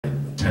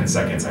10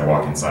 seconds I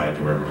walk inside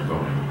to wherever I'm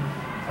going.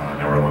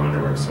 And I wear long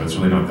underwear, so it's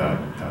really not that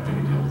big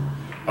a deal.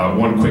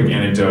 One quick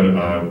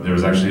anecdote, there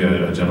was actually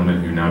a gentleman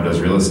who now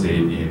does real estate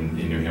in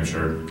New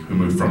Hampshire who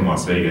moved from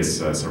Las Vegas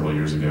several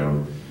years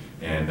ago,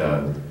 and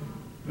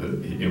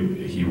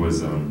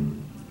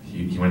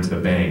he went to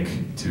the bank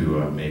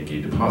to make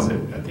a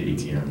deposit at the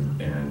ATM,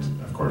 and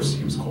of course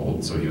he was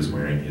cold, so he was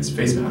wearing his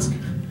face mask.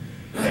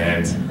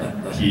 And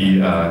he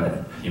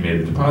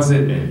made the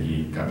deposit, and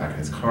he got back in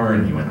his car,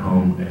 and he went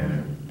home,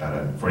 and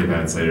about 45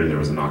 minutes later there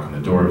was a knock on the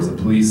door. It was the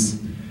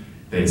police.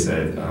 They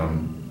said,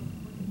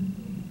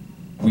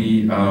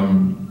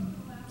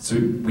 so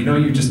we know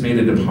you just made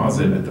a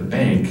deposit at the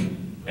bank,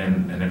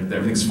 and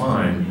everything's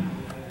fine,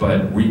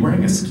 but were you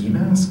wearing a ski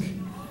mask?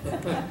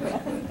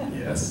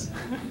 Yes.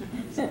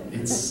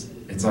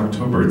 It's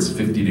October, it's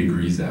 50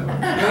 degrees out.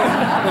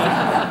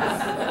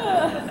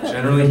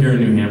 Generally here in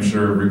New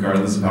Hampshire,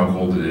 regardless of how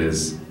cold it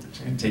is,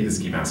 take the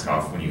ski mask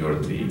off when you go to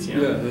the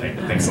ATM.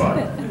 Yeah. Thanks a lot.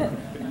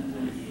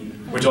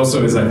 Which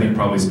also is, I think,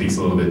 probably speaks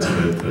a little bit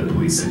to the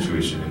police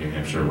situation in New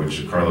Hampshire,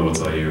 which Carla will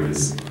tell you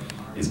is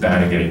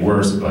bad and getting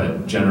worse,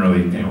 but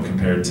generally,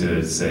 compared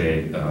to,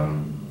 say,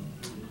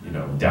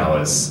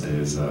 Dallas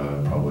is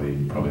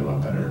probably a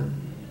lot better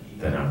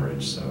than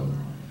average. So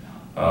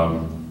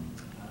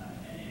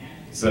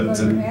the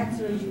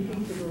answer is you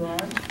heat the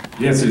garage?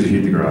 The answer is you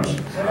heat the garage.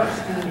 What else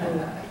do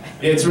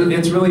you do?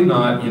 It's really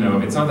not,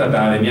 it's not that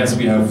bad. And yes,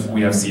 we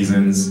have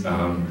seasons,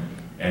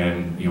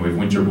 and we have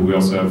winter, but we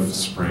also have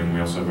spring.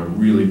 We also have a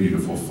really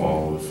beautiful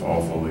fall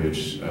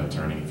foliage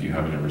turning. If you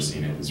haven't ever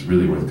seen it, it's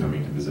really worth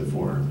coming to visit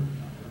for.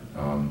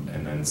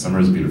 And then summer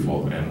is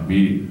beautiful. And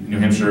New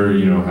Hampshire,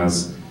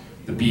 has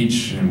the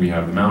beach, and we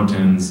have the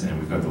mountains, and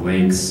we've got the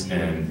lakes,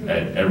 and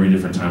at every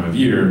different time of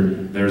year,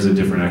 there's a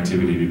different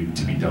activity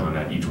to be done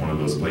at each one of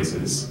those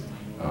places.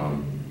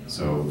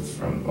 So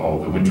from all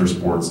the winter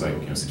sports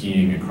like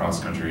skiing and cross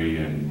country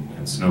and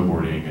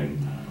snowboarding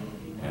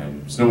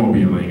and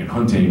snowmobiling and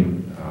hunting,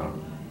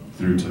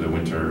 through to the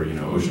winter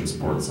ocean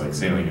sports like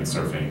sailing and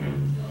surfing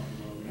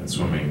and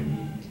swimming.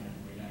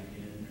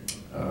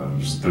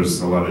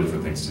 There's a lot of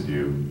different things to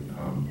do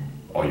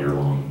all year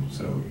long.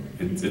 So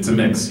it's a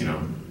mix,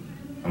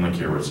 unlike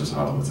here where it's just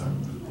hot all the time.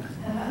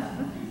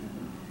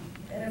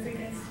 And if it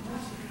gets too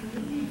much,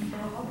 you leave for a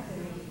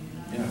holiday.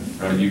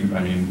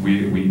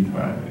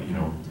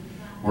 Yeah,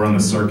 we're on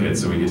the circuit,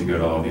 so we get to go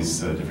to all these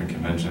different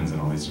conventions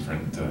and all these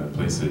different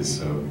places,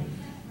 so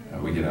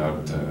we get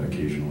out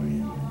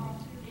occasionally,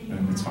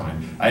 and it's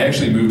fine. I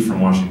actually moved from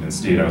Washington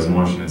State. I was in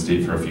Washington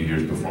State for a few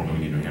years before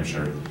moving to New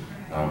Hampshire,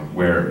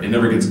 where it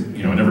never gets,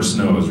 it never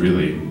snows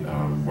really,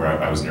 where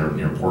I was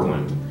near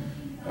Portland,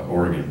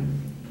 Oregon.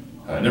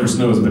 It never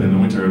snows, but in the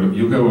winter,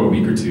 you'll go a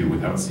week or two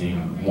without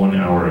seeing 1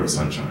 hour of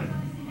sunshine,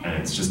 and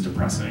it's just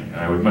depressing. And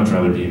I would much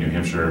rather be in New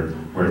Hampshire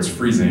where it's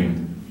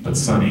freezing, but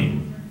sunny.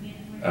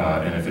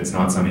 And if it's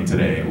not sunny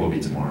today, it will be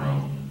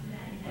tomorrow.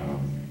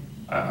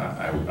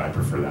 I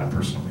prefer that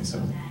personally, so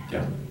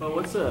yeah. Well,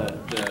 what's the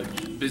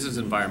business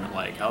environment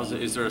like?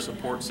 Is there a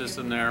support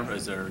system there?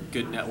 Is there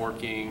good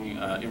networking,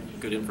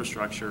 good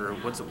infrastructure?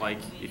 What's it like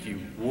if you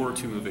were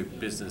to move a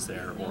business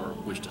there or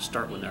wish to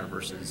start one there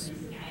versus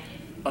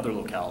other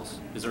locales?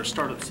 Is there a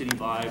startup city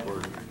vibe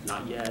or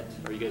not yet?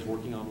 Are you guys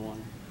working on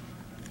one?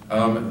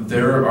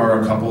 There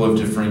are a couple of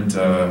different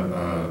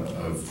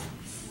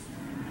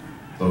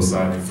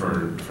loci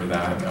for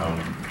that.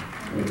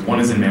 One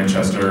is in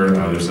Manchester.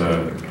 There's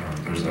a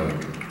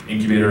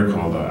incubator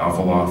called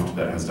Alpha Loft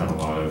that has done a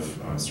lot of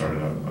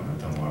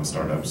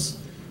startups.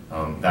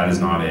 That is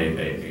not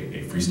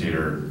a Free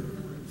Stater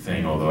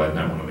thing, although I've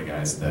met one of the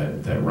guys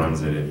that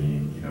runs it,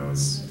 and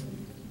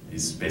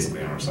he's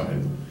basically on our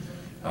side.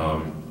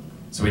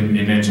 So in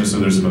Manchester,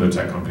 there's some other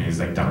tech companies,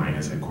 like Dine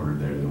is headquartered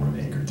there. They're one of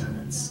the anchor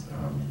tenants.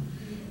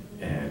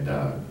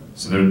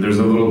 So there's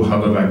a little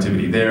hub of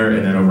activity there,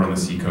 and then over on the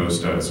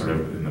seacoast, sort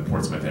of in the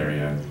Portsmouth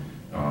area,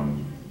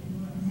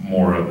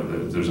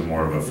 there's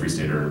more of a Free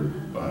Stater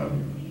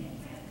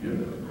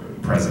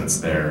presence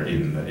there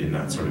in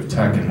that sort of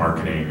tech and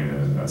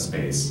marketing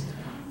space.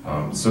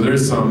 So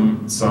there's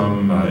some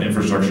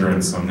infrastructure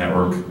and some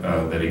network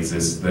that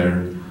exists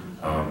there.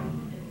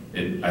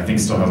 It, I think,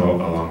 still has a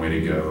long way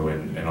to go,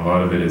 and a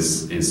lot of it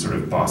is sort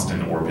of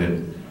Boston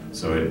orbit,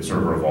 so it sort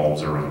of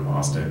revolves around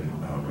Boston,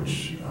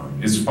 which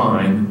is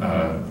fine,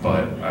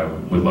 but I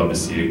would love to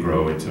see it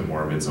grow into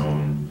more of its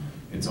own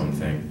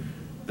thing.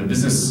 The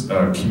business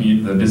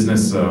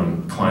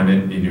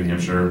climate in New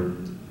Hampshire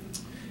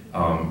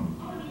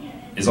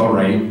is all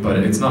right, but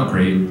it's not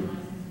great.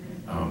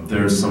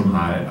 There's some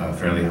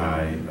fairly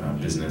high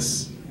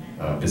business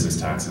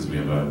taxes. We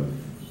have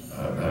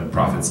a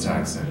profits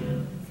tax,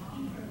 and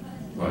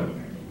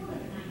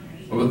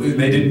well,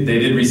 they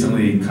did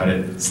recently cut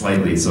it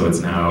slightly, so it's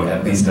now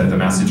at least at the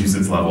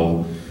Massachusetts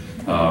level,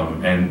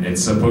 and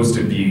it's supposed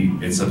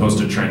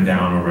to trend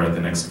down over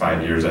the next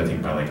 5 years, I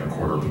think, by like a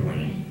quarter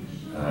point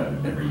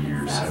every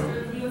year. So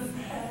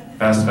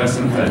fast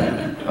and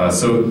fed.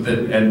 So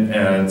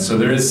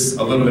there is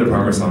a little bit of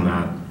progress on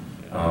that.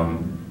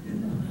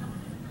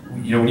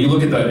 you know, when you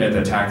look at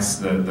the tax,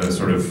 the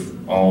sort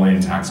of all-in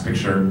tax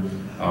picture,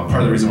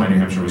 part of the reason why New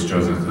Hampshire was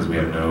chosen is because we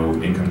have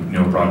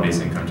no broad-based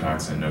income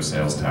tax and no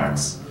sales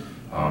tax.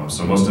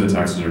 So most of the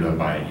taxes are done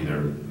by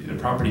either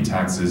property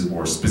taxes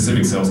or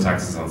specific sales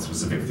taxes on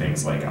specific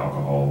things like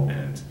alcohol,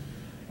 and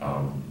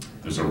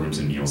there's a rooms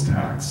and meals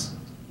tax.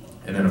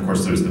 And then of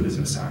course there's the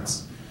business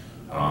tax.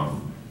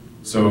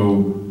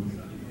 So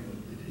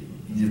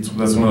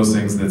that's one of those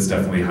things that's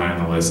definitely high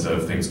on the list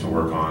of things to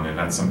work on, and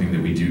that's something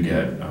that we do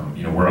get.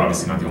 You know, we're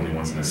obviously not the only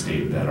ones in the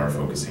state that are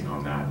focusing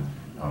on that.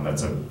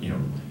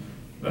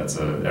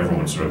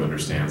 Everyone sort of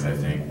understands, I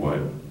think, what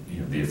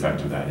the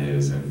effect of that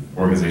is, and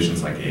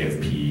organizations like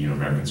AFP,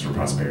 Americans for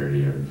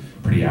Prosperity, are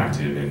pretty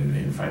active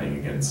in fighting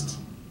against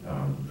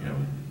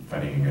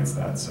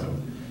that. So,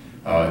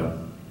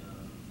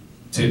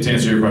 to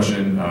answer your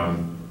question,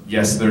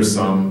 yes, there's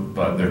some,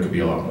 but there could be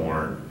a lot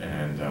more,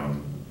 and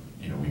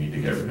we need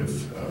to get rid of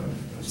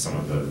some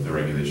of the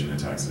regulation and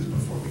taxes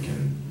before we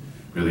can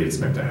really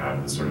expect to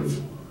have the sort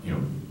of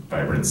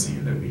vibrant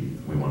scene that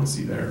we want to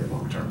see there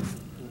long term.